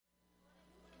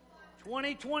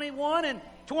2021, and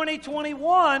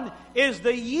 2021 is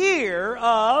the year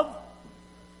of...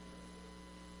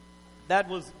 That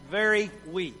was very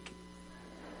weak.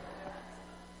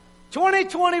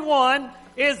 2021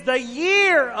 is the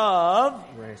year of...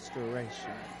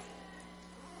 Restoration.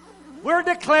 We're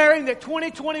declaring that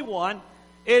 2021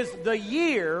 is the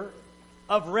year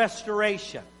of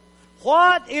restoration.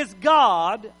 What is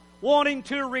God wanting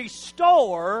to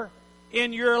restore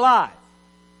in your life?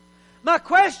 My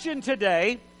question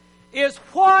today is,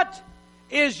 what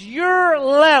is your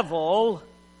level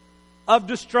of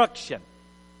destruction?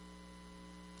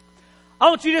 I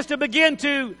want you just to begin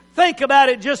to think about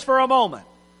it just for a moment.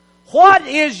 What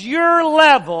is your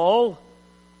level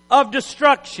of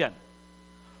destruction?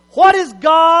 What is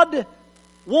God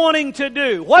wanting to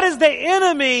do? What has the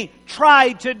enemy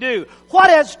tried to do? What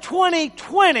has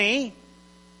 2020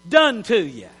 done to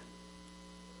you?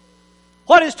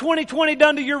 What has 2020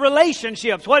 done to your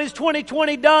relationships? What has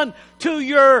 2020 done to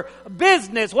your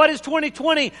business? What has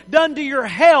 2020 done to your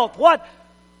health? What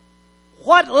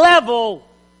level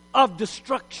of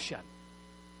destruction?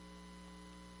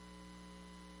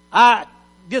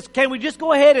 Can we just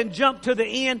go ahead and jump to the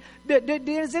end?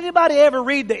 Does anybody ever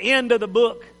read the end of the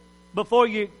book before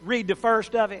you read the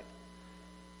first of it?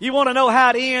 You want to know how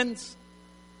it ends?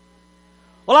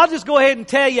 Well, I'll just go ahead and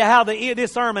tell you how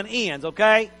this sermon ends,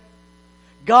 okay?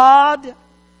 God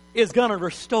is going to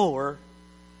restore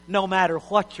no matter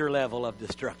what your level of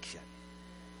destruction.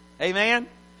 Amen?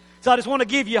 So I just want to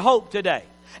give you hope today.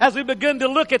 As we begin to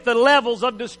look at the levels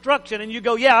of destruction, and you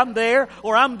go, yeah, I'm there,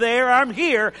 or I'm there, or I'm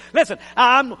here. Listen,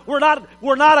 we're not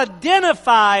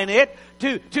identifying it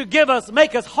to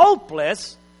make us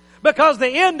hopeless, because the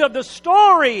end of the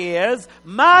story is,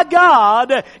 my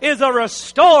God is a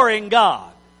restoring God.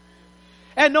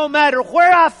 And no matter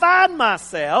where I find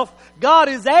myself, God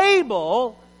is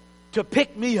able to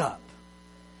pick me up.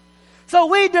 So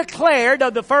we declared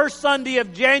on the first Sunday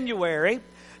of January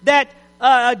that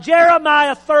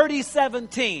Jeremiah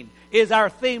 30:17 is our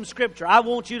theme scripture. I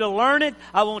want you to learn it.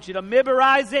 I want you to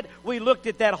memorize it. We looked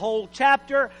at that whole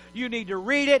chapter. You need to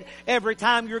read it every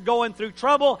time you're going through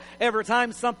trouble, every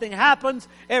time something happens,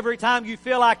 every time you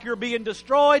feel like you're being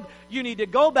destroyed. You need to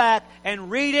go back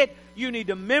and read it. You need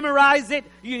to memorize it.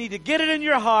 You need to get it in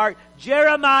your heart.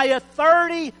 Jeremiah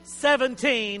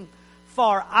 30:17,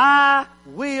 for I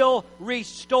will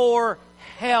restore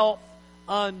health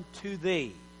unto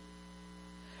thee,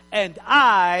 and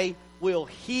I will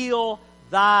heal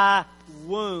thy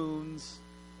wounds,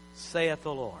 saith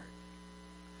the Lord.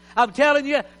 I'm telling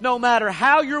you, no matter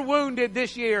how you're wounded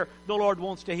this year, the Lord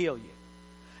wants to heal you.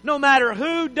 No matter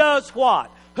who does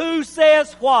what, who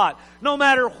says what, no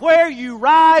matter where you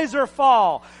rise or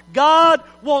fall, God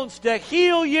wants to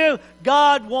heal you.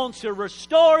 God wants to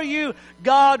restore you.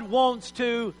 God wants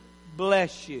to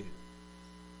bless you.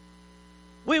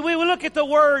 We look at the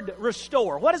word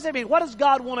restore. What does it mean? What does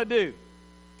God want to do?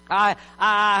 I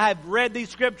have read these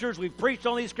scriptures. We've preached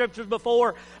on these scriptures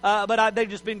before, but they've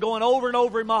just been going over and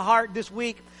over in my heart this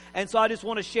week. And so I just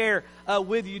want to share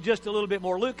with you just a little bit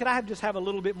more. Luke, can I just have a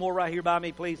little bit more right here by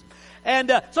me, please?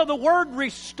 And so the word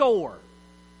restore,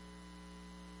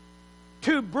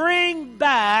 to bring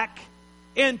back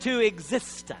into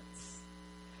existence.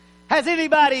 Has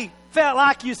anybody felt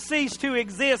like you ceased to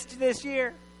exist this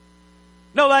year?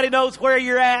 Nobody knows where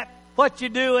you're at, what you're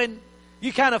doing.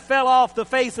 You kind of fell off the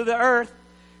face of the earth.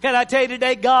 Can I tell you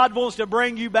today, God wants to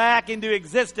bring you back into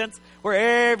existence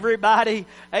where everybody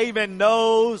even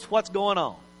knows what's going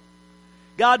on.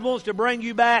 God wants to bring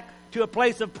you back to a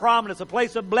place of prominence, a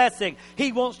place of blessing.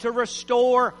 He wants to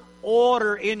restore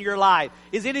order in your life.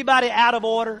 Is anybody out of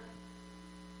order?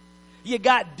 You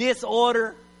got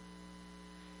disorder?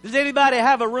 Does anybody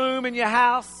have a room in your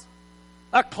house,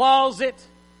 a closet,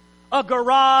 a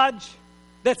garage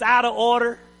that's out of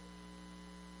order?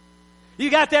 You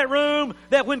got that room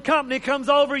that when company comes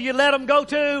over, you let them go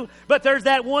to, but there's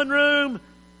that one room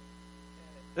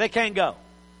they can't go.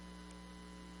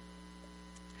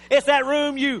 It's that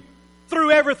room you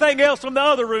threw everything else from the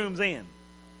other rooms in.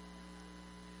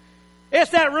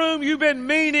 It's that room you've been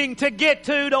meaning to get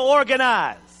to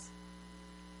organize,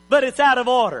 but it's out of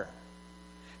order.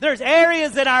 There's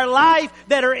areas in our life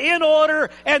that are in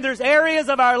order, and there's areas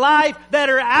of our life that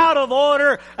are out of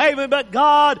order. Amen. But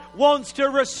God wants to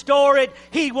restore it.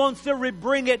 He wants to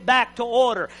bring it back to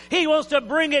order. He wants to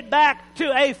bring it back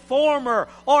to a former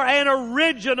or an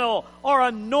original or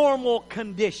a normal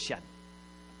condition.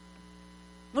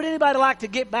 Would anybody like to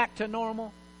get back to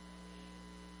normal?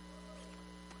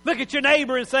 Look at your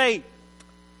neighbor and say,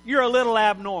 you're a little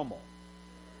abnormal.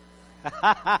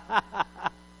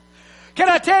 Can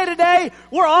I tell you today,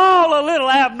 we're all a little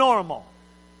abnormal.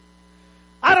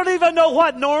 I don't even know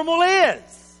what normal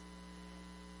is.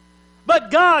 But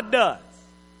God does.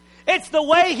 It's the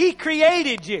way He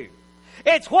created you.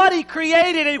 It's what He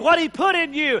created and what He put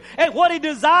in you and what He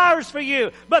desires for you.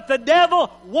 But the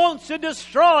devil wants to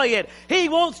destroy it. He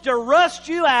wants to rust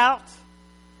you out.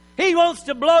 He wants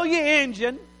to blow your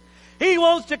engine. He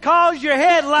wants to cause your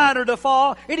headliner to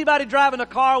fall. Anybody driving a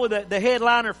car with the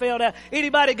headliner fell down?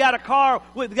 Anybody got a car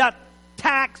with got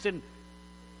tacks and...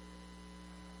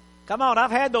 Come on,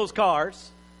 I've had those cars.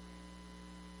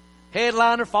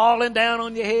 Headliner falling down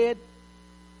on your head.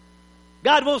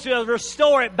 God wants to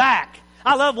restore it back.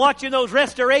 I love watching those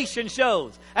restoration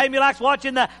shows. Amy likes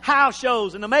watching the house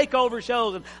shows and the makeover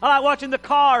shows. And I like watching the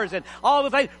cars and all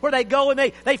the things where they go and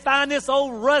they find this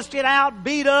old rusted out,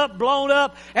 beat up, blown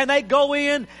up, and they go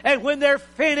in, and when they're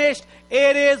finished,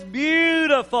 it is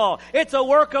beautiful. It's a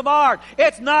work of art.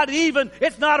 It's not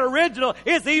original.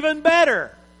 It's even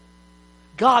better.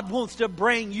 God wants to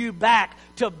bring you back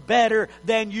to better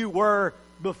than you were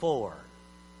before.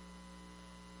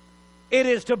 It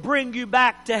is to bring you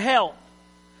back to health,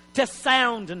 to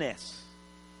soundness.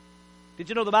 Did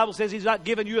you know the Bible says He's not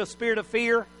given you a spirit of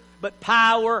fear, but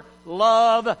power,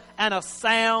 love, and a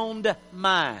sound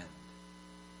mind?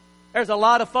 There's a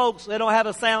lot of folks that don't have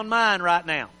a sound mind right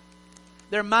now.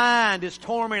 Their mind is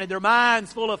tormented. Their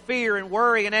mind's full of fear and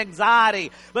worry and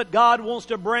anxiety. But God wants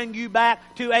to bring you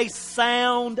back to a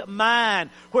sound mind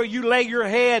where you lay your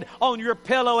head on your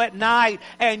pillow at night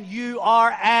and you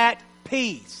are at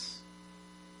peace.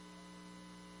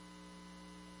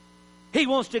 He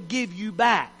wants to give you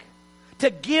back. To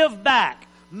give back.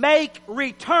 Make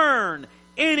return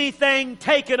anything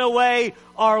taken away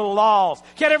or lost.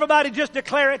 Can everybody just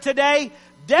declare it today?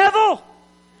 Devil,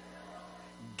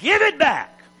 give it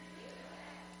back.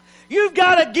 You've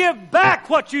got to give back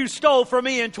what you stole from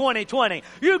me in 2020.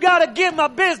 You've got to give my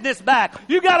business back.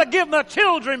 You've got to give my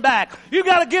children back. You've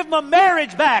got to give my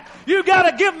marriage back. You've got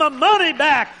to give my money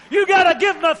back. You've got to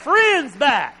give my friends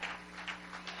back.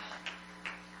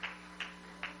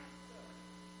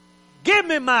 Give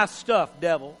me my stuff,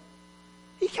 devil.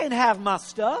 He can't have my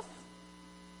stuff.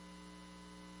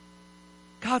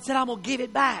 God said, I'm going to give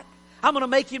it back. I'm going to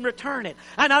make him return it.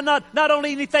 And I'm not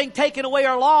only anything taken away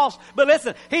or lost, but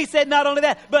listen, he said not only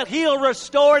that, but he'll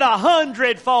restore it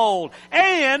 100-fold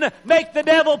and make the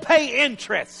devil pay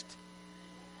interest.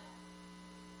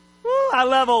 Woo, I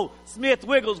love old Smith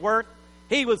Wigglesworth.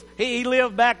 He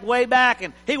lived way back,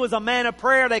 and he was a man of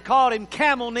prayer. They called him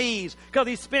Camel Knees because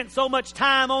he spent so much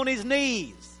time on his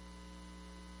knees.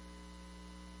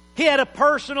 He had a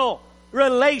personal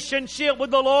relationship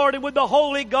with the Lord and with the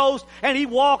Holy Ghost, and he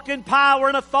walked in power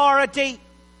and authority.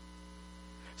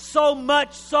 So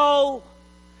much so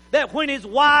that when his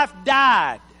wife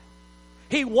died,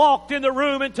 he walked in the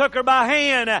room and took her by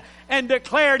hand and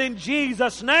declared, in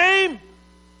Jesus' name,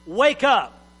 wake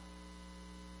up.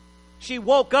 She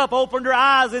woke up, opened her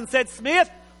eyes, and said, Smith,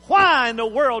 why in the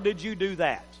world did you do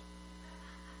that?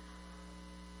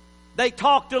 They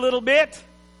talked a little bit,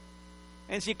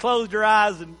 and she closed her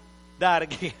eyes and died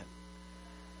again.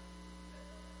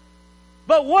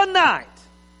 But one night,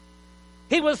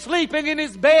 he was sleeping in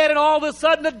his bed, and all of a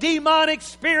sudden a demonic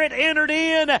spirit entered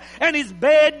in, and his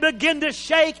bed began to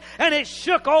shake, and it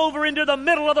shook over into the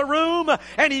middle of the room,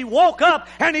 and he woke up,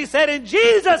 and he said, in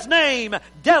Jesus' name,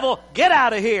 devil, get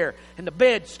out of here. And the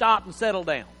bed stopped and settled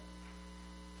down.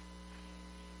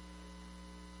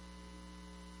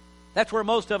 That's where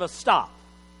most of us stop.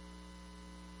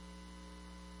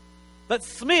 But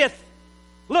Smith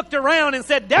looked around and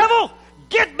said, devil,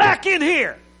 get back in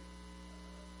here.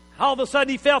 All of a sudden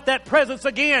he felt that presence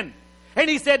again. And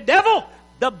he said, devil,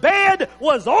 the bed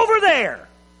was over there.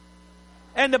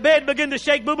 And the bed began to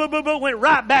shake, boo, boo, boo, boo, went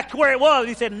right back to where it was.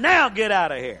 He said, now get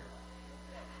out of here.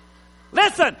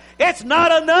 Listen, it's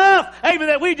not enough, amen,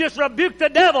 that we just rebuke the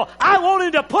devil. I want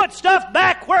him to put stuff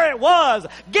back where it was.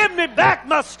 Give me back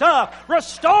my stuff.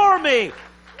 Restore me.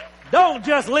 Don't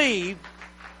just leave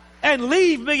and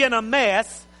leave me in a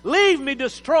mess. Leave me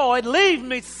destroyed. Leave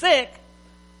me sick.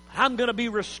 I'm going to be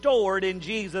restored in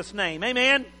Jesus' name.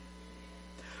 Amen.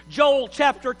 Joel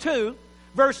chapter 2,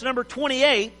 verse number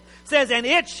 28 says, and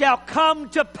it shall come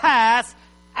to pass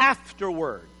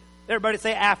afterward. Everybody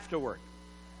say afterward.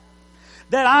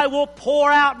 That I will pour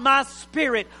out my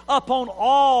spirit upon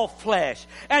all flesh,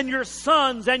 and your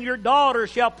sons and your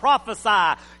daughters shall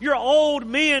prophesy. Your old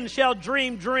men shall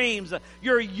dream dreams.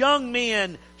 Your young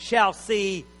men shall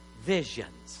see visions.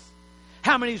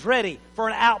 How many's ready for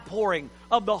an outpouring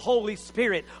of the Holy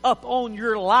Spirit up on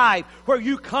your life, where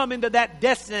you come into that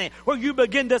destiny, where you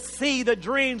begin to see the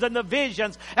dreams and the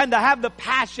visions and to have the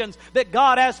passions that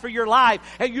God has for your life,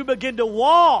 and you begin to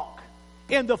walk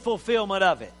in the fulfillment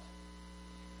of it?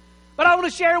 But I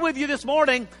want to share with you this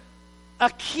morning a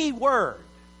key word.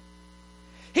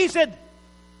 He said,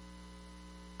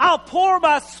 I'll pour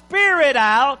my Spirit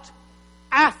out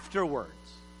afterwards.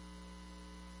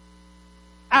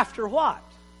 After what?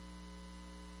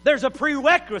 There's a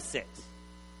prerequisite.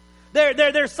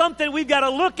 There's something we've got to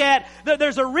look at.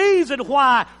 There's a reason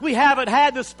why we haven't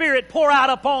had the Spirit pour out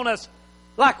upon us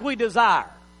like we desire.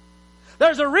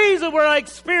 There's a reason we're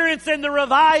experiencing the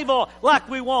revival like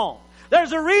we want.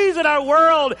 There's a reason our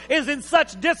world is in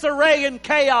such disarray and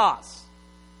chaos.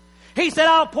 He said,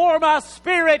 I'll pour my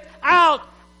Spirit out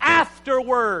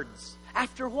afterwards.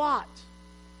 After what?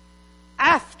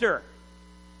 After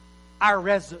our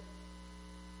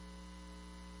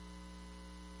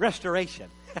restoration.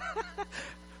 I was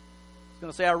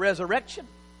going to say our resurrection.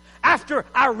 After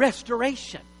our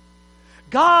restoration.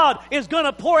 God is going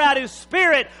to pour out His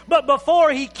Spirit, but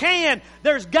before He can,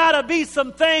 there's got to be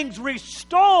some things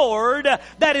restored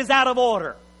that is out of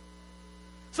order.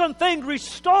 Some things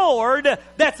restored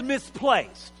that's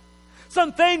misplaced.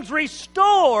 Some things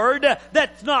restored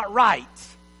that's not right.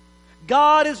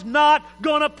 God is not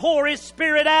going to pour His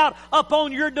Spirit out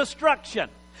upon your destruction.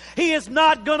 He is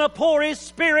not going to pour His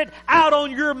Spirit out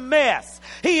on your mess.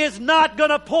 He is not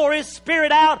going to pour His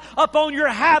Spirit out upon your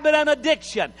habit and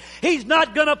addiction. He's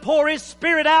not going to pour His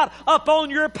Spirit out upon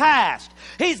your past.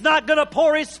 He's not going to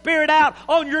pour His Spirit out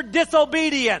on your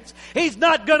disobedience. He's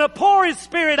not going to pour His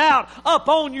Spirit out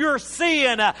upon your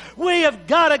sin. We have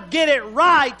got to get it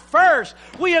right first.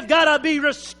 We have got to be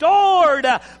restored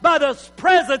by the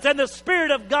presence and the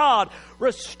Spirit of God.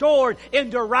 Restored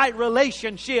into right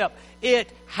relationship.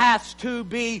 It has to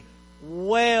be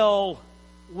well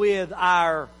with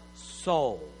our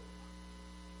soul.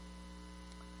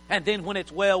 And then when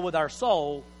it's well with our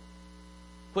soul,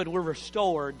 when we're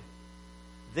restored,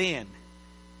 then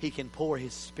He can pour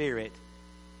His Spirit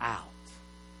out.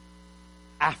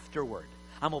 Afterward.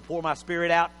 I'm going to pour my Spirit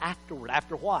out afterward.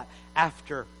 After what?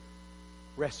 After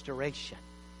restoration.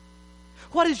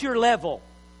 What is your level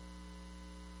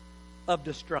of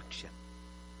destruction?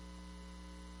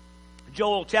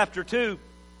 Joel chapter 2,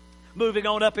 moving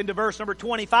on up into verse number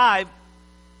 25,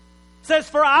 says,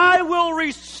 For I will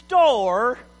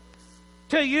restore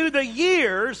to you the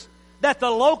years that the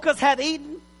locust hath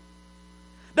eaten,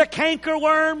 the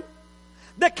cankerworm,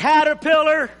 the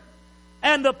caterpillar,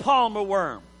 and the palmer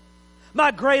worm,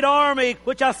 my great army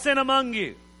which I sent among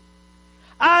you.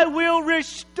 I will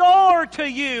restore to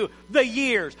you the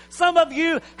years. Some of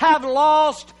you have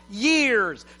lost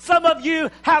years. Some of you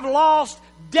have lost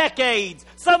decades.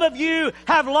 Some of you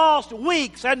have lost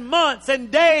weeks and months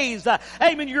and days.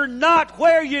 Amen. You're not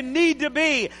where you need to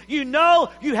be. You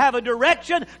know you have a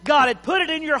direction. God had put it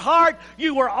in your heart.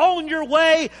 You were on your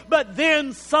way, but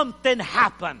then something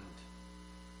happened.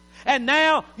 And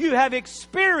now you have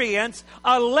experienced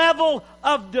a level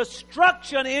of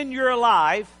destruction in your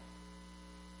life,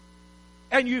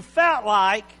 and you felt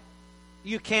like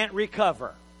you can't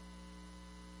recover.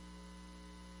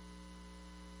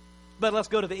 But let's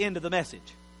go to the end of the message.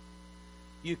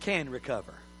 You can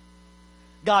recover.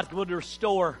 God will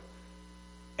restore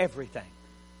everything.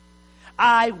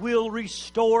 I will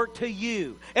restore to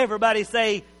you. Everybody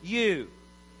say you.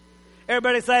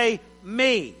 Everybody say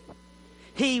me.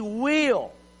 He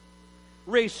will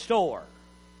restore.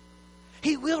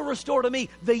 He will restore to me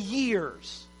the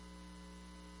years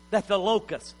that the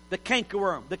locust, the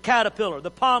cankerworm, the caterpillar, the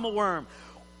palmer worm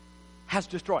has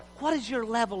destroyed. What is your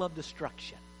level of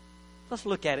destruction? Let's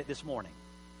look at it this morning.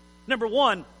 Number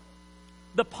one,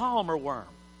 the palmer worm.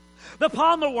 The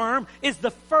palmer worm is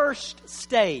the first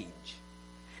stage.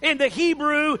 In the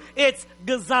Hebrew, it's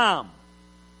gazam,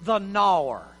 the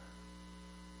gnawer.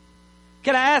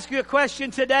 Can I ask you a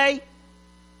question today?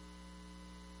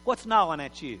 What's gnawing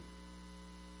at you?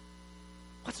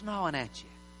 What's gnawing at you?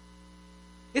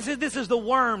 This is the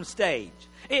worm stage.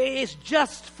 It's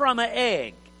just from an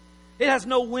egg. It has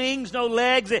no wings, no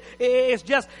legs. It's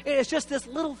just this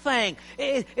little thing.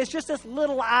 It's just this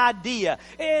little idea.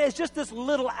 It's just this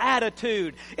little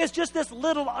attitude. It's just this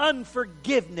little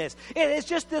unforgiveness. It's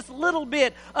just this little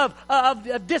bit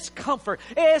of discomfort.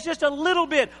 It's just a little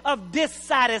bit of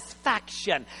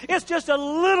dissatisfaction. It's just a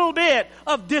little bit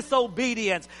of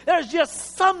disobedience. There's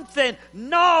just something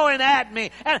gnawing at me.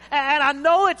 And I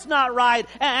know it's not right.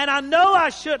 And I know I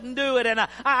shouldn't do it. And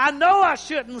I know I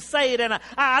shouldn't say it. And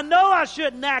I know I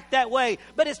shouldn't act that way,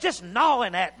 but it's just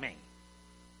gnawing at me.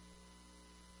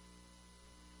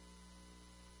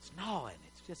 just gnawing.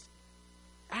 It's just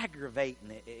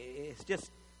aggravating. It's just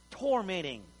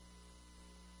tormenting.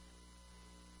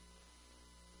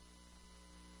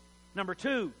 Number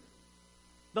two,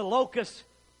 the locust,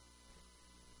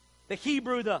 the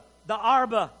Hebrew, the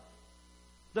arba,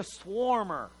 the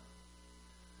swarmer,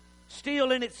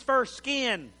 still in its first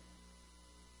skin.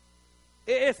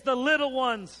 It's the little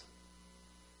ones.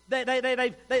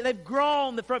 They've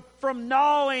grown from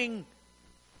gnawing,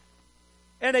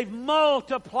 and they've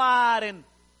multiplied, and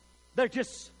they're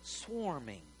just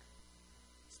swarming.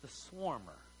 It's the swarmer.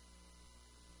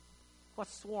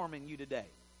 What's swarming you today?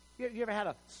 You ever had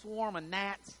a swarm of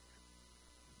gnats?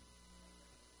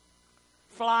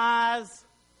 Flies?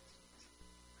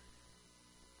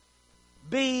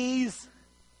 Bees?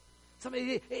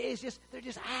 It's just, they're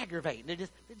just aggravating. They're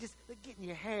getting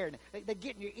your hair, and they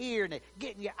get in your ear, and they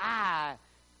get in your eye.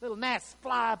 Little gnats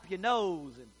fly up your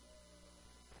nose, and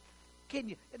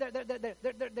getting you.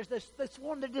 They're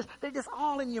swarming. They're just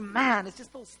all in your mind. It's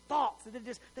just those thoughts.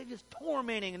 They're just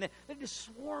tormenting, and they're just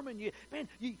swarming you. Man,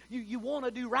 you want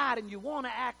to do right, and you want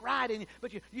to act right,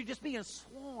 but you're just being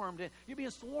swarmed. And you're being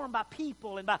swarmed by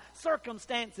people and by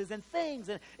circumstances and things.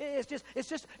 And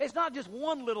it's not just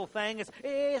one little thing.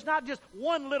 It's not just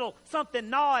one little something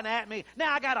gnawing at me.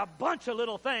 Now I got a bunch of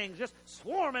little things just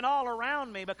swarming all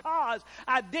around me because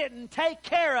I didn't take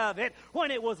care of it when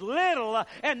it was little,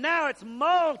 and now it's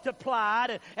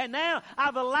multiplied, and now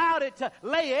I've allowed it to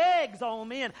lay eggs on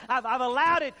me, and I've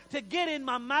allowed it to get in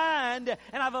my mind,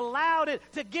 and I've allowed it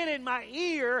to get in my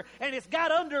ear, and it's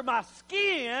got under my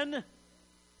skin.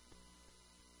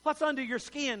 What's under your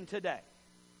skin today?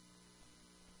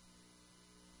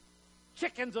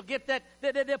 Chickens will get that,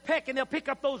 they'll peck, and they'll pick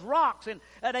up those rocks, and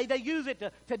they use it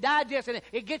to digest, and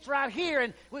it gets right here,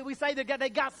 and we say they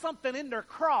got something in their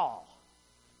craw.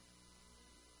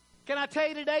 Can I tell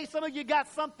you today, some of you got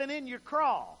something in your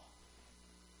craw.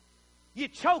 You're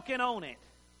choking on it.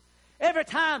 Every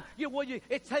time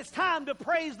it's time to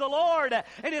praise the Lord,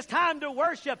 and it's time to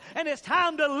worship, and it's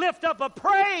time to lift up a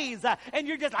praise, and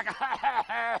you're just like,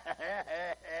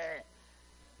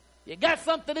 you got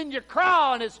something in your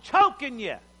craw, and it's choking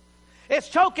you. It's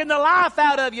choking the life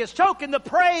out of you. It's choking the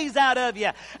praise out of you.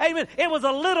 Amen. It was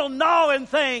a little gnawing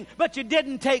thing, but you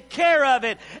didn't take care of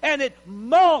it, and it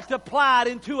multiplied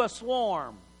into a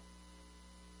swarm.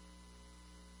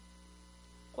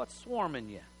 What's swarming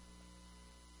you?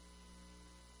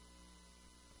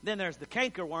 Then there's the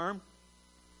cankerworm.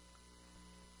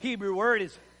 Hebrew word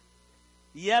is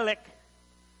yelek,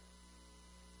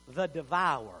 the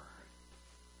devourer.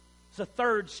 It's the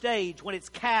third stage. When it's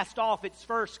cast off its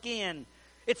first skin,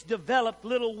 it's developed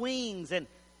little wings, and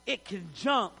it can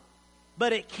jump,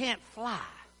 but it can't fly.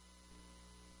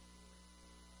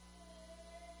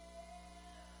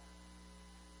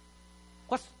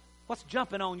 What's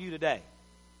jumping on you today?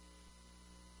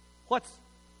 What's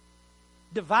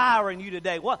devouring you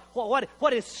today?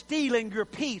 What is stealing your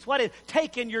peace? What is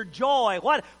taking your joy?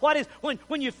 What is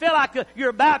when you feel like you're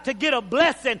about to get a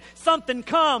blessing, something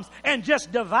comes and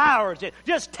just devours it,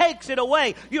 just takes it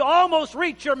away. You almost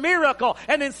reach your miracle,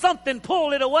 and then something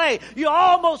pulled it away. You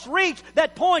almost reach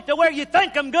that point to where you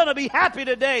think, I'm going to be happy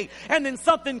today, and then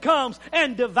something comes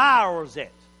and devours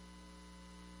it.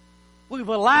 We've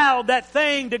allowed that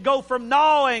thing to go from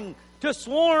gnawing to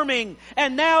swarming,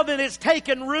 and now that it's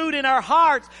taken root in our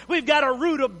hearts, we've got a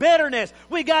root of bitterness,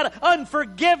 we got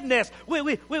unforgiveness,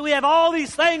 we have all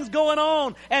these things going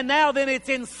on, and now then it's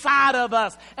inside of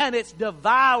us, and it's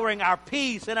devouring our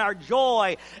peace and our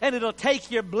joy, and it'll take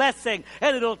your blessing,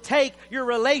 and it'll take your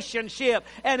relationship,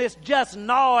 and it's just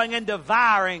gnawing and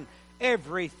devouring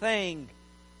everything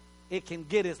it can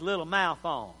get its little mouth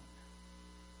on.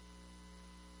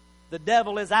 The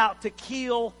devil is out to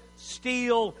kill,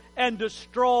 steal, and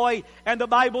destroy. And the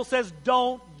Bible says,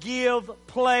 don't give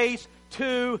place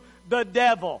to the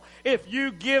devil. If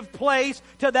you give place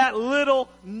to that little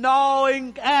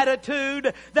gnawing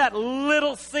attitude, that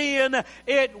little sin,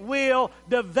 it will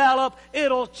develop,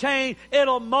 it'll change,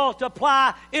 it'll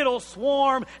multiply, it'll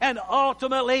swarm, and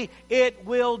ultimately it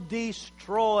will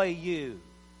destroy you.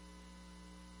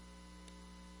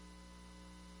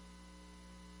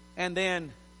 And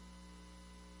then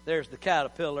there's the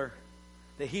caterpillar.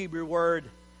 The Hebrew word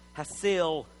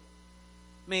hasil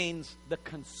means the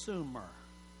consumer.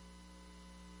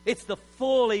 It's the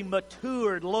fully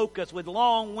matured locust with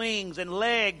long wings and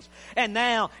legs. And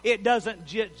now it doesn't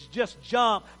just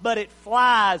jump, but it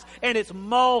flies and it's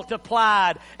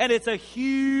multiplied. And it's a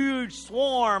huge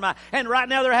swarm. And right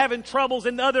now they're having troubles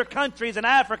in other countries in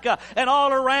Africa and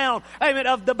all around. Amen.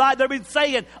 They've been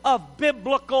saying of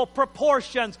biblical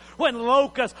proportions when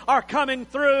locusts are coming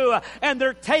through and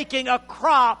they're taking a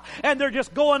crop and they're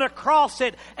just going across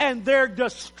it and they're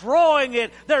destroying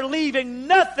it. They're leaving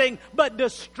nothing but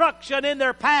destruction in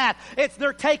their path.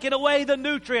 They're taking away the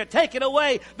nutrient, taking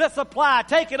away the supply,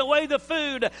 taking away the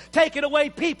food, taking away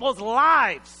people's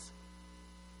lives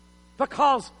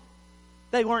because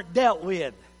they weren't dealt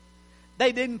with.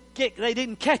 They didn't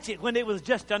catch it when it was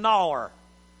just a gnawer.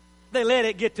 They let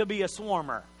it get to be a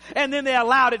swarmer. And then they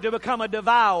allowed it to become a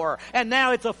devourer. And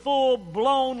now it's a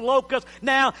full-blown locust.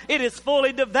 Now it is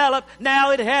fully developed.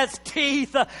 Now it has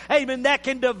teeth, amen, that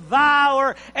can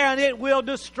devour and it will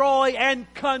destroy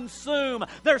and consume.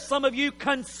 There's some of you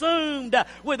consumed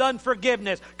with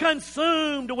unforgiveness,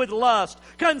 consumed with lust,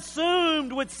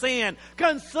 consumed with sin,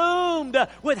 consumed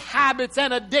with habits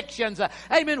and addictions.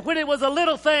 Amen. When it was a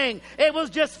little thing, it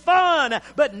was just fun.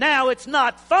 But now it's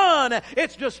not fun.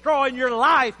 It's destroying your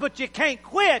life, but you can't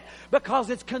quit because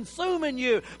it's consuming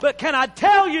you. But can I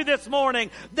tell you this morning,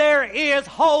 there is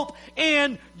hope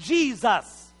in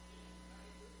Jesus.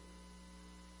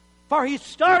 For he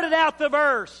started out the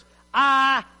verse,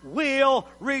 I will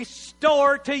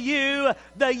restore to you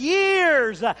the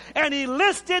years. And he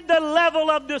listed the level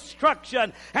of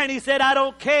destruction. And he said, I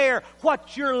don't care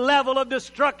what your level of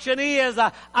destruction is,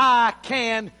 I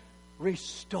can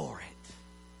restore it.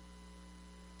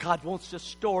 God wants to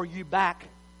restore you back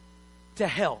to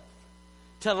health,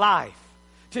 to life,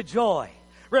 to joy.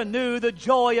 Renew the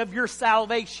joy of your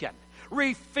salvation.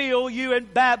 Refill you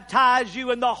and baptize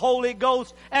you in the Holy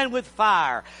Ghost and with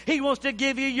fire. He wants to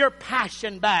give you your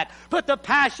passion back. Put the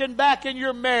passion back in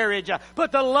your marriage.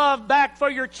 Put the love back for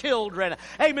your children.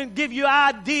 Amen. Give you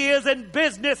ideas and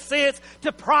business sense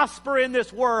to prosper in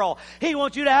this world. He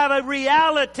wants you to have a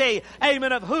reality,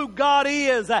 amen, of who God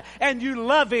is. And you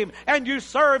love Him and you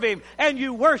serve Him and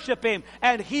you worship Him.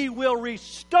 And He will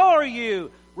restore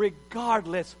you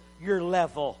regardless your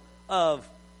level of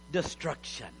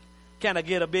destruction. Can I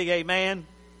get a big amen?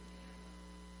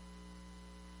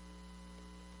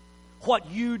 What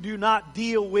you do not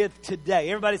deal with today.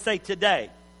 Everybody say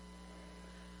today.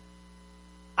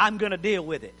 I'm going to deal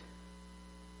with it.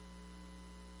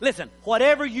 Listen,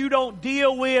 whatever you don't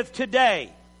deal with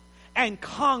today and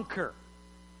conquer,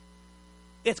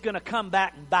 it's going to come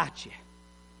back and bite you.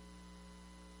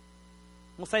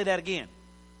 We'll say that again.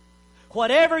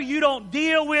 Whatever you don't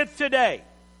deal with today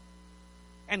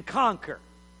and conquer,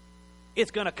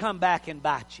 it's going to come back and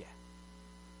bite you.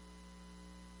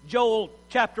 Joel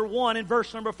chapter 1 and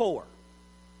verse number 4.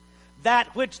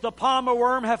 That which the palmer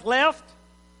worm hath left,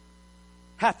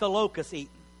 hath the locust eaten.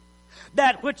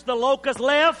 That which the locust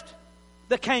left,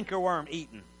 the cankerworm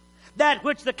eaten. That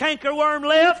which the cankerworm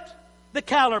left, the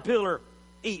caterpillar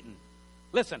eaten.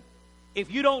 Listen,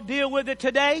 if you don't deal with it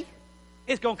today,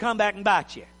 it's going to come back and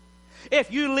bite you.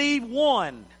 If you leave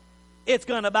one, it's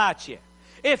going to bite you.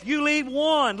 If you leave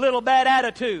one little bad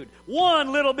attitude,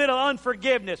 one little bit of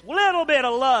unforgiveness, little bit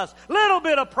of lust, little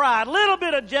bit of pride, little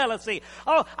bit of jealousy,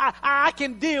 oh, I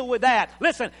can deal with that.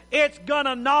 Listen, it's going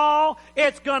to gnaw,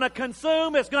 it's going to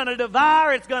consume, it's going to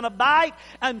devour, it's going to bite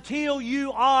until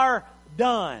you are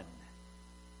done.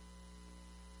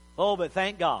 Oh, but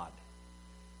thank God,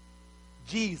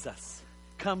 Jesus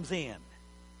comes in.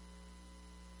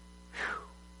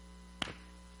 Whew.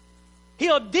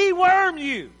 He'll deworm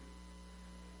you.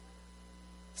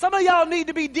 Some of y'all need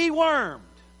to be dewormed.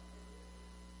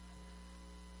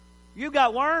 You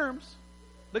got worms.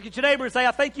 Look at your neighbor and say,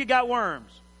 I think you got worms.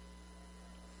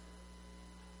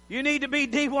 You need to be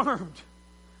dewormed.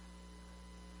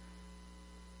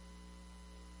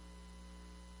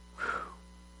 Whew.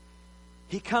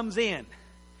 He comes in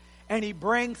and He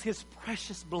brings His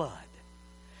precious blood.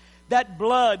 That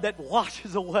blood that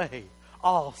washes away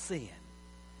all sin.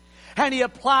 And He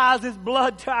applies His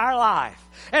blood to our life.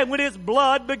 And when His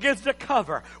blood begins to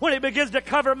cover, when it begins to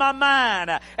cover my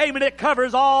mind, amen, it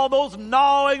covers all those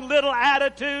gnawing little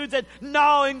attitudes and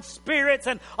gnawing spirits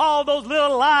and all those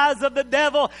little lies of the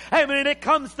devil. Amen, and it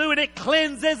comes through and it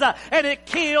cleanses and it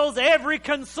kills every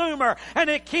consumer and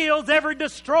it kills every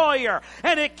destroyer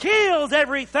and it kills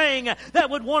everything that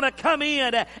would want to come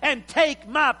in and take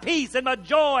my peace and my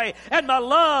joy and my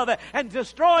love and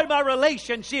destroy my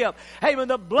relationship. Amen,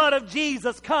 the blood of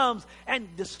Jesus comes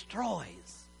and destroys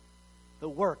the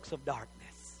works of darkness.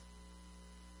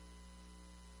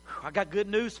 I got good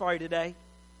news for you today.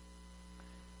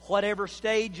 Whatever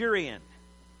stage you're in,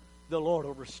 the Lord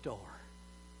will restore.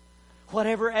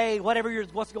 Whatever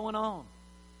what's going on.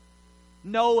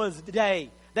 Noah's day,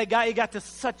 he got to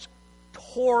such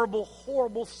horrible,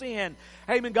 horrible sin.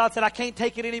 Amen. God said, I can't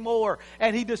take it anymore.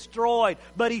 And He destroyed.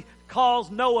 But He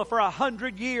caused Noah for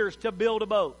 100 years to build a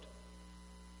boat.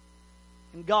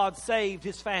 And God saved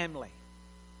his family.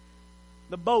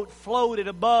 The boat floated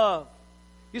above.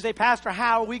 You say, Pastor,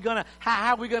 how are we going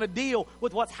to deal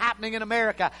with what's happening in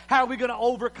America? How are we going to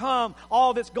overcome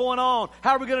all that's going on?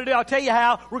 How are we going to do? I'll tell you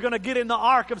how. We're going to get in the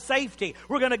ark of safety.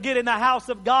 We're going to get in the house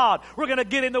of God. We're going to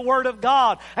get in the Word of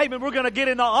God. Amen. We're going to get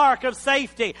in the ark of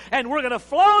safety. And we're going to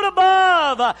float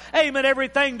above, amen,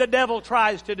 everything the devil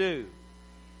tries to do.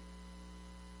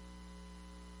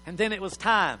 And then it was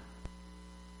time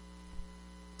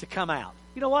to come out.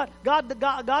 You know what? God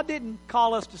didn't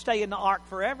call us to stay in the ark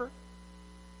forever.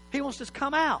 He wants us to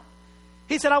come out.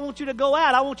 He said, I want you to go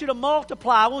out. I want you to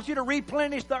multiply. I want you to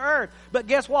replenish the earth. But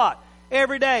guess what?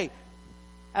 Every day,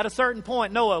 at a certain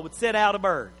point, Noah would set out a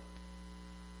bird.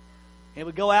 It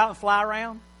would go out and fly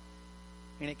around,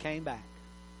 and it came back.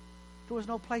 There was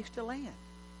no place to land.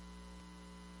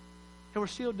 There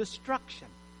was still destruction.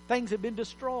 Things had been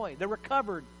destroyed. They were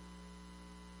covered.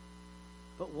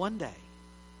 But one day,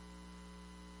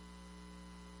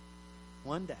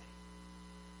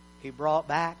 He brought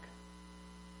back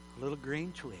a little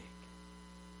green twig.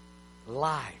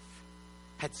 Life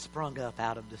had sprung up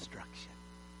out of destruction.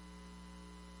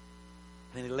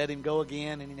 And He let him go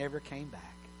again, and he never came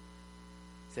back.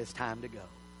 He said, it's time to go.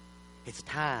 It's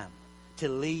time to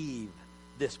leave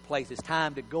this place. It's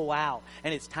time to go out,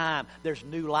 and it's time. There's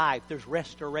new life. There's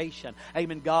restoration.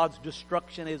 Amen. God's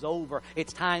destruction is over.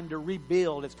 It's time to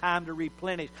rebuild. It's time to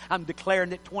replenish. I'm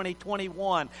declaring that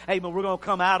 2021, amen, we're going to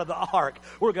come out of the ark.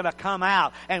 We're going to come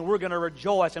out, and we're going to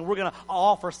rejoice, and we're going to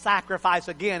offer sacrifice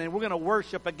again, and we're going to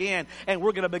worship again, and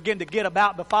we're going to begin to get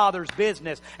about the Father's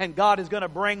business, and God is going to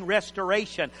bring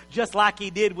restoration, just like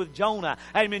He did with Jonah.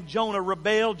 Amen. Jonah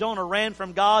rebelled. Jonah ran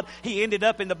from God. He ended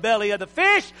up in the belly of the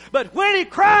fish, but when he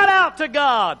cried out to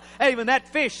God, amen, that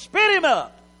fish spit him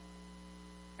up.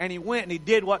 And he went and he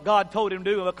did what God told him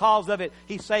to do. And because of it,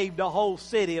 he saved the whole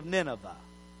city of Nineveh.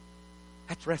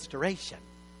 That's restoration.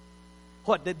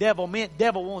 What the devil meant,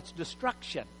 devil wants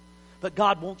destruction. But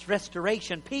God wants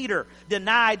restoration. Peter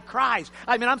denied Christ.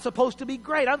 I mean, I'm supposed to be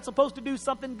great. I'm supposed to do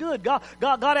something good. God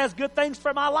has good things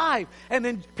for my life. And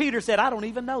then Peter said, I don't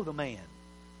even know the man.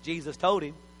 Jesus told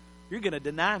him, you're going to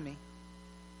deny me.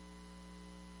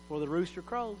 Or the rooster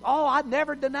crows. Oh, I'd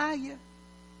never deny you.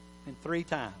 And 3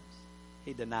 times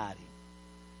he denied Him.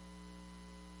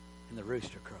 And the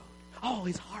rooster crowed. Oh,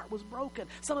 his heart was broken.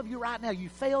 Some of you right now, you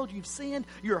failed, you've sinned,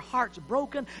 your heart's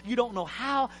broken. You don't know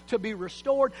how to be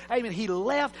restored. Amen. He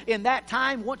left in that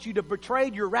time once you'd have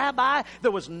betrayed your rabbi. There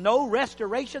was no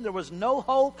restoration. There was no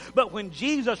hope. But when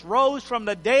Jesus rose from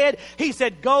the dead, He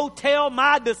said, go tell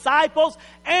my disciples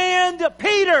and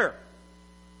Peter.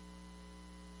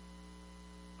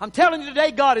 I'm telling you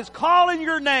today, God is calling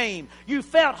your name. You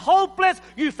felt hopeless.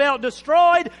 You felt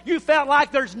destroyed. You felt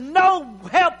like there's no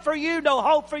help for you, no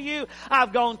hope for you.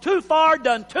 I've gone too far,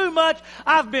 done too much.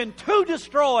 I've been too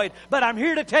destroyed. But I'm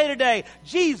here to tell you today,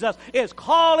 Jesus is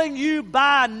calling you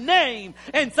by name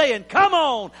and saying, come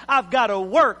on, I've got a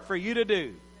work for you to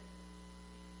do.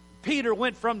 Peter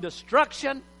went from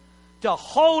destruction to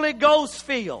Holy Ghost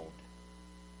filled.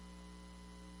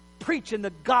 Preaching the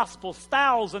gospel,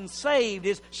 thousands saved,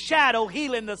 His shadow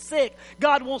healing the sick.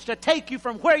 God wants to take you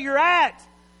from where you're at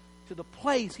to the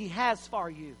place He has for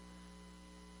you.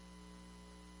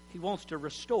 He wants to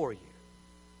restore you.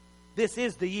 This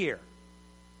is the year.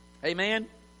 Amen?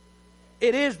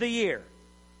 It is the year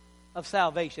of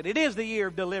salvation. It is the year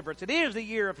of deliverance. It is the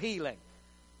year of healing.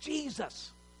 Jesus,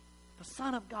 the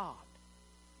Son of God,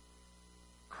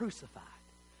 crucified,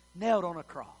 nailed on a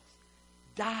cross,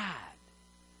 died.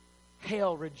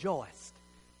 Hell rejoiced.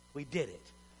 We did it.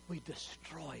 We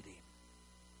destroyed Him.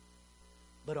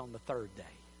 But on the 3rd day.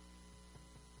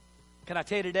 Can I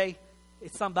tell you today?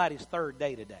 It's somebody's 3rd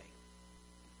day today.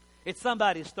 It's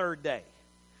somebody's 3rd day.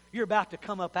 You're about to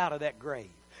come up out of that grave.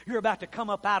 You're about to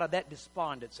come up out of that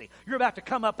despondency. You're about to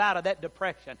come up out of that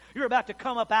depression. You're about to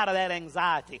come up out of that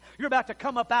anxiety. You're about to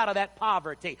come up out of that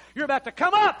poverty. You're about to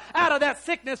come up out of that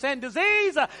sickness and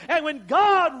disease. And when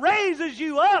God raises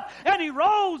you up and He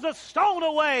rolls the stone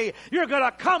away, you're going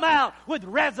to come out with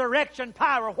resurrection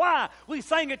power. Why? We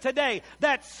sang it today.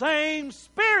 That same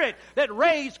Spirit that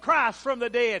raised Christ from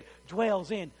the dead dwells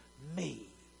in me.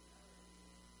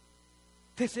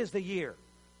 This is the year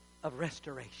of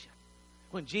restoration.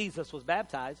 When Jesus was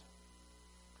baptized,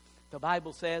 the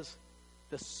Bible says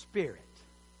the Spirit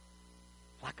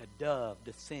like a dove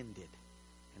descended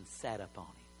and sat upon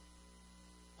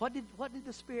him. What did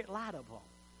the Spirit light upon?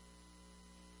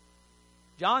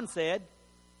 John said,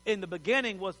 in the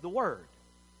beginning was the Word.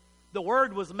 The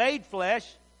Word was made flesh.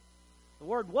 The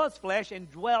Word was flesh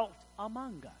and dwelt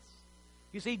among us.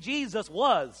 You see, Jesus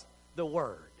was the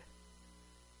Word.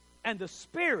 And the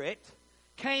Spirit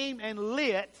came and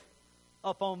lit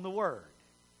upon the Word.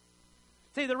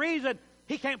 See, the reason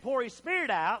He can't pour His Spirit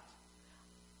out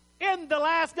in the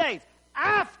last days,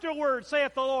 afterward,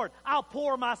 saith the Lord, I'll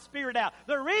pour my Spirit out.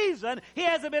 The reason He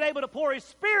hasn't been able to pour His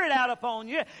Spirit out upon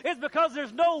you is because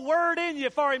there's no Word in you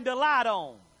for Him to light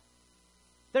on.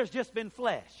 There's just been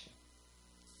flesh.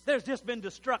 There's just been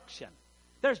destruction.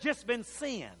 There's just been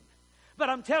sin. But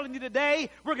I'm telling you today,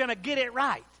 we're going to get it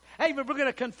right. Amen. We're going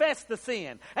to confess the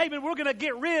sin. Amen. We're going to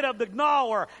get rid of the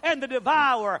gnawer and the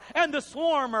devourer and the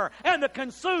swarmer and the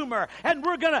consumer. And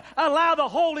we're going to allow the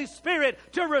Holy Spirit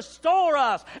to restore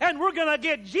us. And we're going to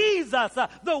get Jesus,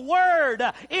 the Word,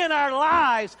 in our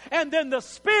lives. And then the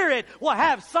Spirit will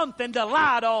have something to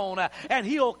light on. And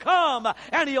He'll come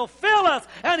and He'll fill us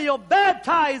and He'll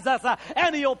baptize us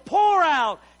and He'll pour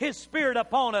out His Spirit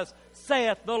upon us,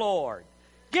 saith the Lord.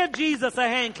 Give Jesus a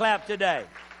hand clap today.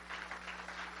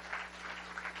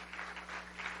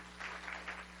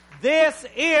 This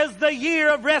is the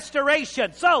year of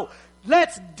restoration. So,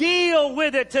 let's deal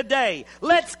with it today.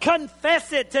 Let's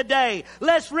confess it today.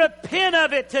 Let's repent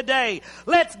of it today.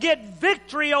 Let's get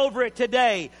victory over it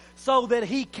today so that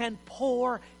He can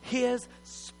pour His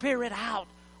Spirit out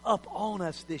upon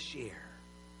us this year.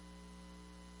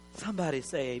 Somebody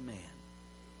say amen.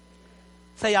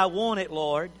 Say, I want it,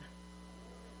 Lord.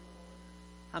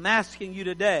 I'm asking you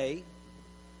today,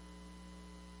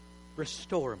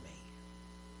 restore me.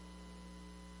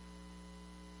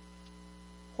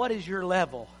 What is your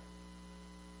level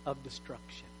of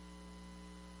destruction?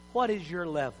 What is your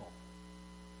level?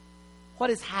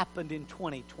 What has happened in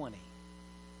 2020?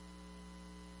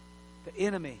 The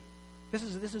enemy, this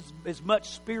is as much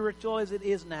spiritual as it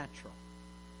is natural.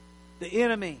 The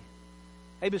enemy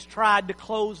has tried to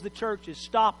close the churches,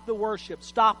 stop the worship,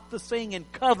 stop the singing,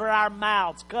 cover our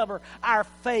mouths, cover our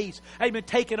face. Amen.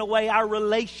 Taking away our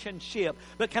relationship.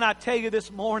 But can I tell you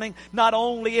this morning, not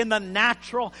only in the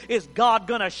natural is God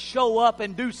going to show up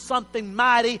and do something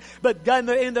mighty, but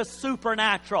in the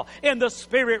supernatural, in the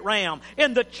spirit realm,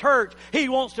 in the church, He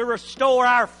wants to restore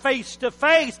our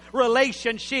face-to-face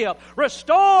relationship.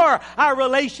 Restore our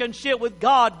relationship with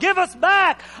God. Give us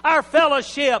back our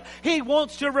fellowship. He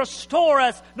wants to restore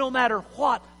us no matter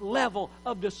what level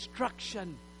of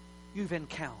destruction you've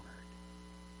encountered.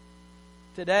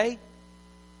 Today,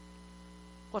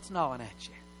 what's gnawing at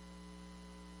you?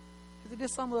 Is it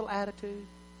just some little attitude?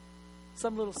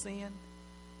 Some little sin?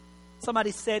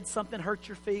 Somebody said something hurt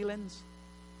your feelings?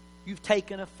 You've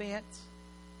taken offense?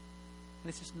 And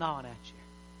it's just gnawing at you.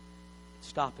 It's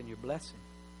stopping your blessing.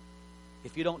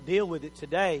 If you don't deal with it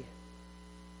today,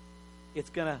 it's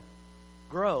going to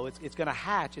grow. It's going to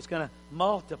hatch. It's going to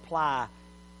multiply.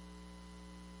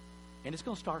 And it's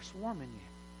going to start swarming you.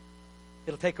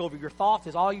 It'll take over your thoughts.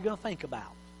 It's all you're going to think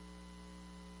about.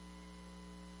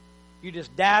 You're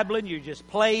just dabbling. You're just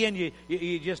playing.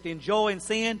 You're just enjoying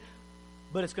sin.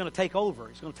 But it's going to take over.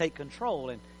 It's going to take control.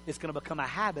 And it's going to become a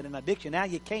habit and addiction. Now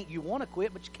you want to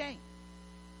quit, but you can't.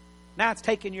 Now it's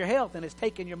taking your health, and it's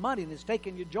taking your money, and it's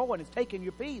taking your joy, and it's taking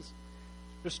your peace.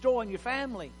 Destroying your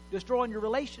family. Destroying your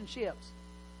relationships.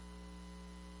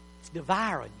 It's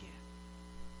devouring you.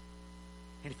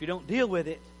 And if you don't deal with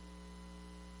it,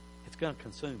 it's going to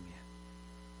consume you.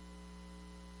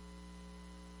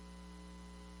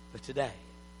 But today,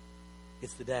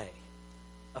 it's the day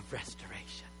of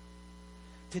restoration.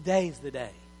 Today's the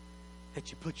day that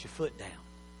you put your foot down.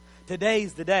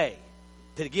 Today's the day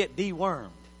to get dewormed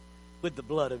with the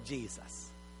blood of Jesus.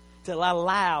 To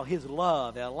allow His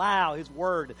love, allow His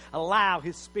Word, allow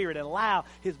His Spirit, allow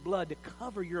His blood to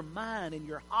cover your mind and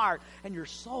your heart and your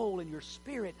soul and your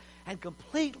spirit and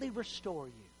completely restore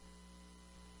you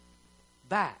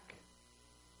back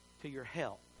to your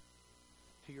health,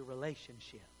 to your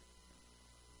relationship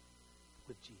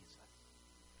with Jesus.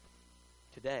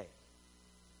 Today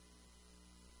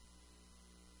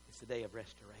is the day of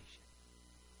restoration.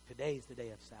 Today is the day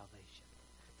of salvation.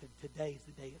 Today is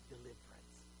the day of deliverance.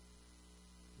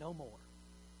 No more.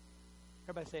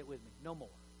 Everybody say it with me. No more.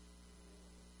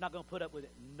 Not going to put up with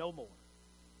it. No more.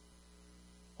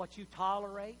 What you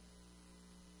tolerate,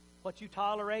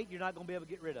 you're not going to be able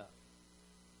to get rid of.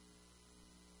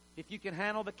 If you can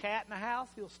handle the cat in the house,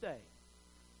 he'll stay.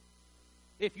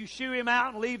 If you shoo him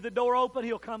out and leave the door open,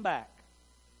 he'll come back.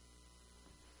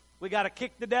 We got to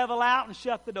kick the devil out and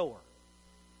shut the door.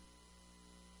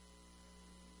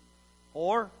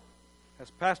 Or, as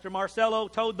Pastor Marcelo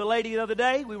told the lady the other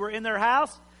day, we were in their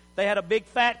house. They had a big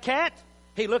fat cat.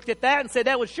 He looked at that and said,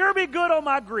 that would sure be good on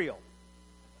my grill.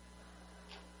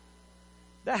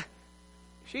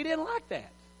 She didn't like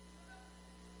that.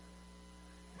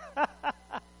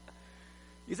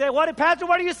 You say, Pastor,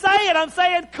 what are you saying? I'm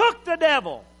saying cook the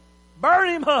devil. Burn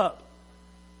him up.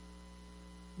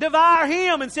 Devour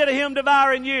him instead of him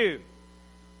devouring you.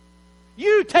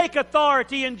 You take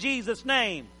authority in Jesus'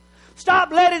 name.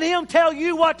 Stop letting him tell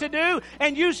you what to do,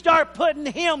 and you start putting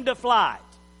him to flight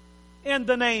in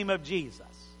the name of Jesus.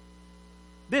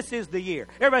 This is the year.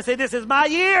 Everybody say, this is my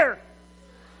year.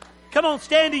 Come on,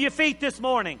 stand to your feet this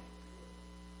morning.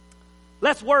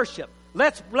 Let's worship.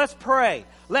 Let's pray.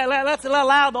 Let's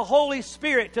allow the Holy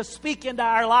Spirit to speak into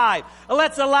our life.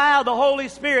 Let's allow the Holy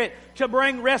Spirit to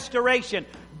bring restoration.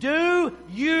 Do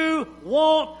you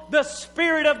want the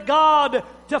Spirit of God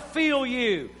to fill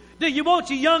you? Do you want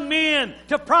your young men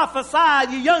to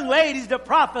prophesy, your young ladies to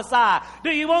prophesy? Do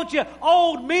you want your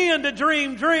old men to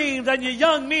dream dreams and your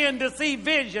young men to see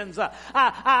visions?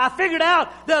 I figured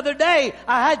out the other day,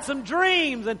 I had some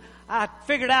dreams and I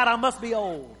figured out I must be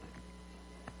old.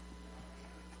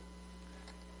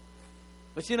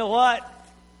 But you know what?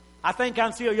 I think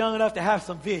I'm still young enough to have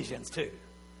some visions too.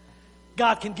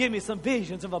 God can give me some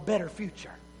visions of a better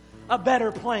future, a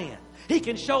better plan. He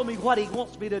can show me what He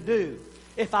wants me to do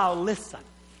if I'll listen.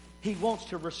 He wants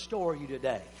to restore you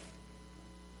today.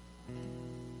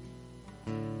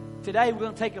 Today we're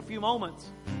going to take a few moments.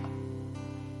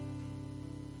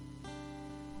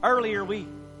 Earlier we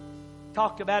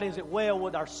talked about, is it well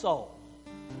with our soul?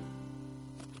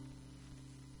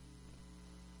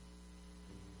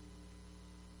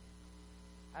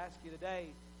 I ask you today,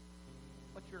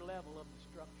 what's your level of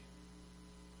destruction?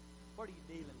 What are you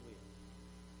dealing with?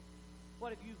 What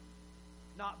have you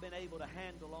not been able to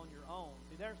handle on your own?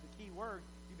 See, there's the key word.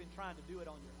 You've been trying to do it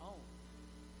on your own.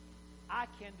 I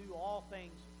can do all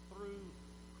things through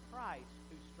Christ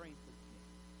who strengthens me.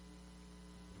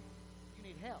 You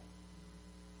need help.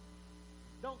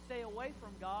 Don't stay away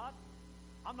from God.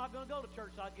 I'm not going to go to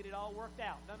church so I get it all worked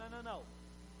out. No.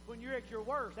 When you're at your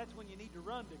worst, that's when you need to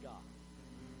run to God.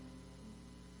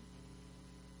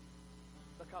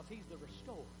 Because He's the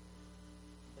restorer,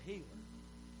 the healer,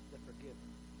 the forgiver.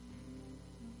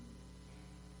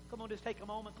 Come on, just take a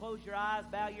moment, close your eyes,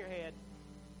 bow your head.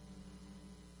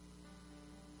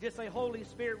 Just say, Holy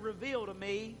Spirit, reveal to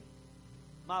me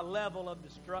my level of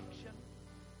destruction.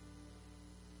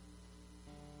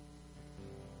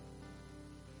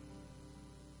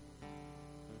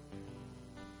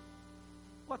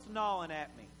 What's gnawing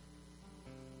at me?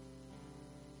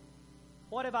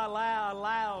 What have I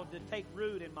allowed to take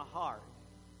root in my heart?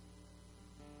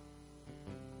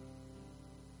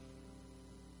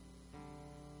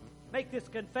 Make this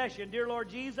confession. Dear Lord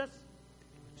Jesus,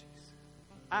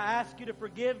 I ask you to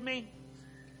forgive me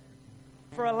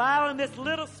for allowing this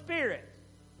little spirit,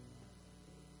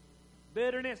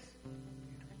 bitterness,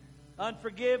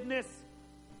 unforgiveness,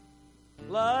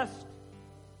 lust,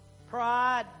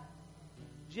 pride,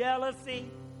 jealousy,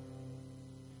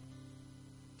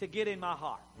 to get in my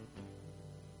heart.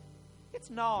 It's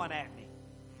gnawing at me,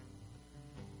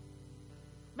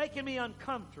 making me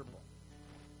uncomfortable.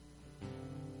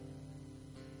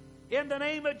 In the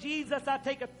name of Jesus, I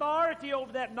take authority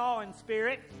over that gnawing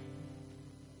spirit.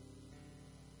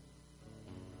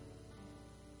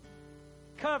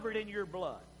 Covered in your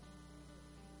blood.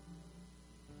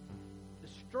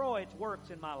 Destroy its works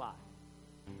in my life.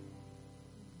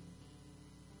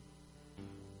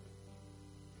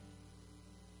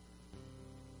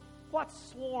 What's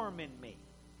swarming me?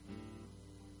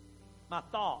 My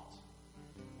thoughts.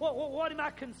 What am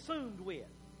I consumed with?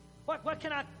 What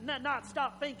can I not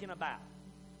stop thinking about?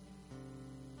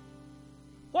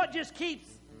 What just keeps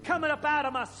coming up out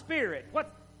of my spirit?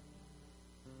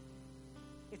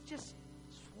 It's just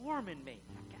swarming me.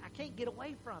 I can't get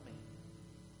away from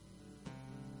it.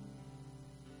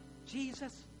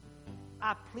 Jesus,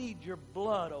 I plead your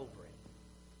blood over it.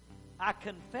 I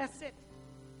confess it.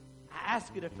 I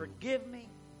ask you to forgive me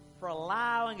for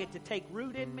allowing it to take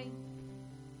root in me.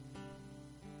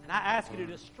 And I ask you to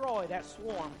destroy that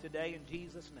swarm today in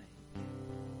Jesus' name.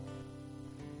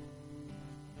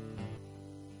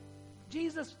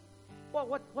 Jesus,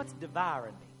 what's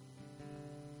devouring me?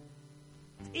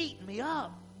 It's eating me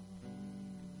up.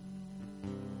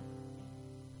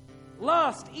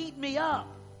 Lust eating me up.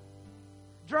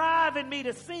 Driving me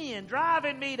to sin.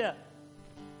 Driving me to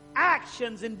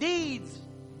actions and deeds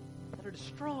that are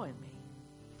destroying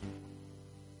me.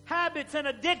 Habits and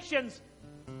addictions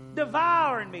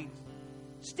devouring me,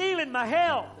 stealing my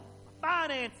health,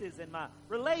 finances and my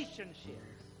relationships.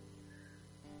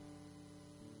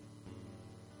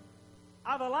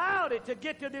 I've allowed it to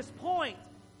get to this point.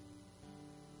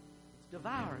 It's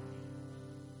devouring me.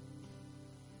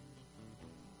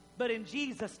 But in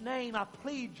Jesus' name, I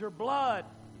plead your blood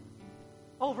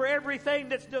over everything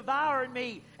that's devouring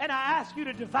me, and I ask you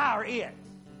to devour it.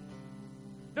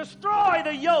 Destroy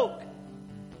the yoke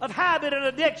of habit and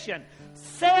addiction.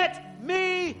 Set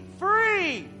me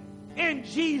free in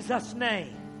Jesus'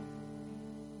 name.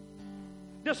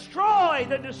 Destroy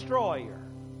the destroyer.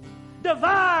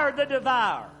 Devour the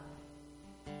devourer.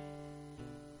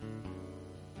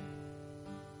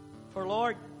 For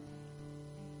Lord,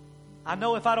 I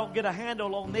know if I don't get a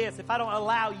handle on this, if I don't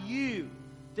allow you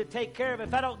to take care of it,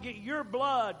 if I don't get your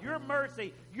blood, your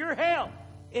mercy, your help,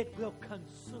 it will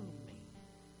consume me.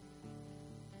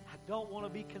 I don't want to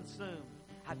be consumed.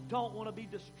 I don't want to be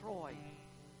destroyed.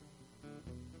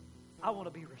 I want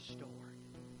to be restored.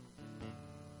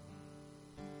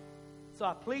 So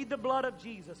I plead the blood of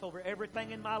Jesus over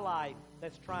everything in my life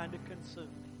that's trying to consume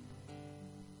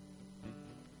me.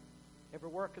 Every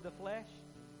work of the flesh,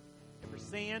 every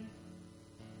sin,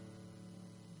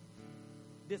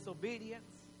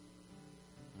 disobedience,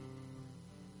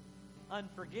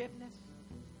 unforgiveness,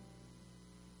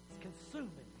 it's consuming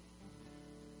me.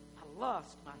 My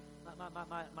lust,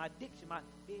 my addiction,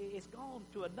 it's gone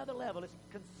to another level. It's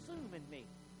consuming me.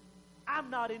 I'm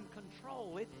not in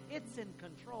control. It's in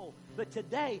control. But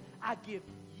today, I give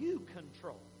you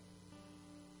control.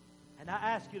 And I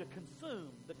ask you to consume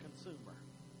the consumer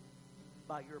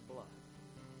by your blood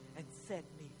and set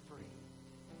me free.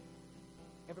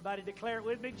 Everybody declare it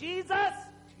with me. Jesus,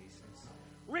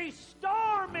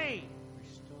 restore me.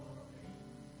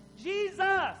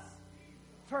 Jesus,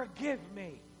 forgive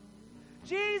me.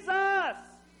 Jesus,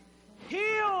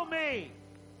 heal me.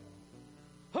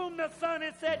 Whom the Son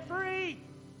has set free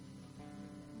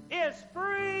is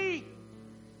free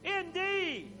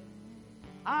indeed.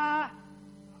 I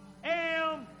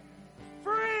am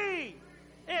free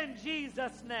in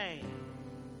Jesus' name.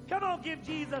 Come on, give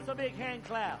Jesus a big hand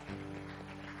clap.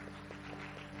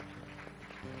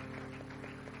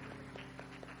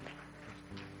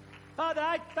 Father,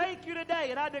 I thank you today,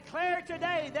 and I declare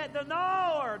today that the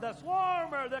gnawer, the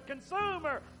swarmer, the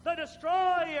consumer, the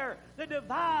destroyer, the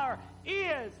devourer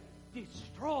is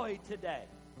destroyed today.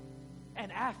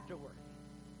 And afterward,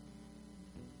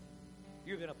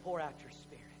 you're going to pour out your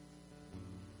Spirit.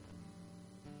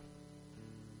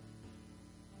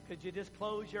 Could you just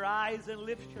close your eyes and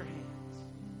lift your hands?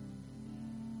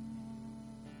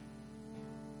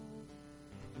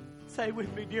 Say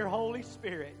with me, dear Holy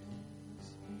Spirit,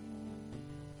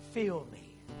 fill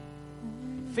me.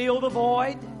 Fill the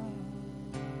void.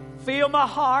 Fill my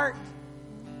heart.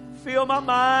 Fill my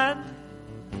mind.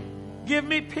 Give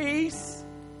me peace,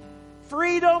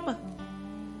 freedom,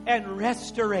 and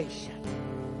restoration.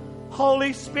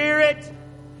 Holy Spirit,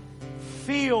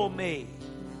 fill me.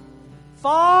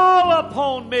 Fall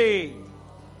upon me.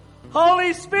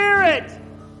 Holy Spirit,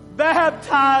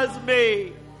 baptize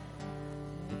me.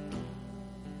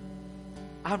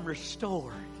 I'm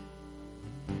restored.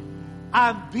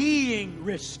 I'm being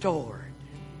restored.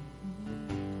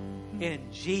 In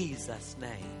Jesus'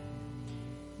 name.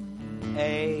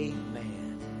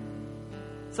 Amen.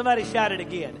 Somebody shout it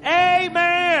again. Amen.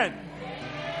 Amen.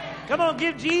 Come on,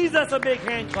 give Jesus a big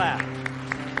hand clap.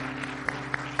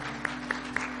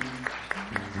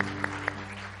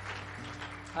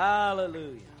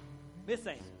 Hallelujah. Miss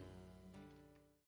Amy.